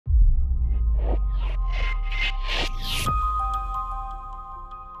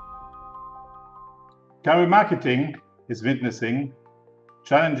Car remarketing is witnessing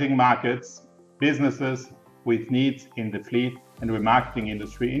challenging markets, businesses with needs in the fleet and remarketing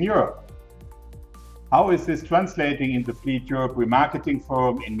industry in Europe. How is this translating into Fleet Europe Remarketing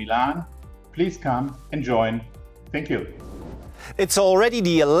Forum in Milan? Please come and join. Thank you. It's already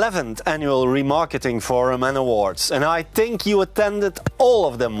the 11th annual Remarketing Forum and Awards, and I think you attended all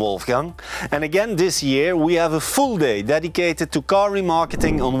of them, Wolfgang. And again this year we have a full day dedicated to car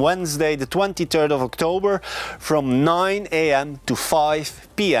remarketing on Wednesday the 23rd of October from 9 AM to 5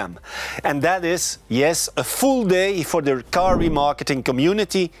 PM. And that is, yes, a full day for the car remarketing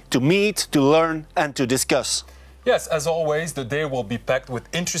community to meet, to learn and to discuss. Yes, as always, the day will be packed with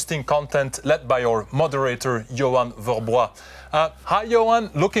interesting content led by our moderator, Johan Verbois. Hi,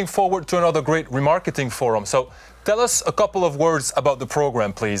 Johan. Looking forward to another great remarketing forum. So tell us a couple of words about the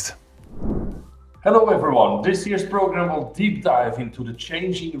program, please. Hello, everyone. This year's program will deep dive into the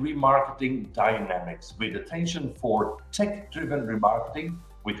changing remarketing dynamics with attention for tech-driven remarketing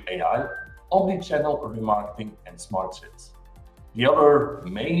with AI, omni-channel remarketing and smart cities. The other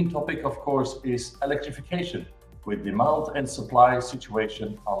main topic, of course, is electrification, with demand and supply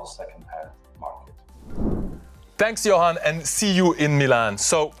situation on the second-hand market. Thanks, Johan, and see you in Milan.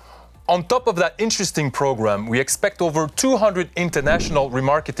 So, on top of that interesting program, we expect over 200 international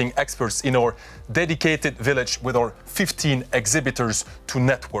remarketing experts in our dedicated village with our 15 exhibitors to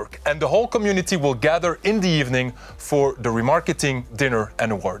network. And the whole community will gather in the evening for the remarketing dinner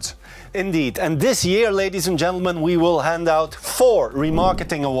and awards. Indeed, and this year, ladies and gentlemen, we will hand out 4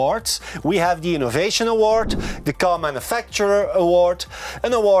 remarketing awards. We have the Innovation Award, the Car Manufacturer Award,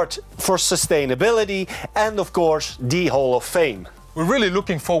 an award for sustainability, and of course, the Hall of Fame. We're really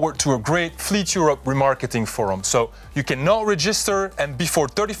looking forward to a great Fleet Europe Remarketing Forum. So you can now register and before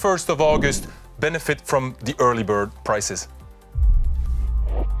 31st of August benefit from the early bird prices.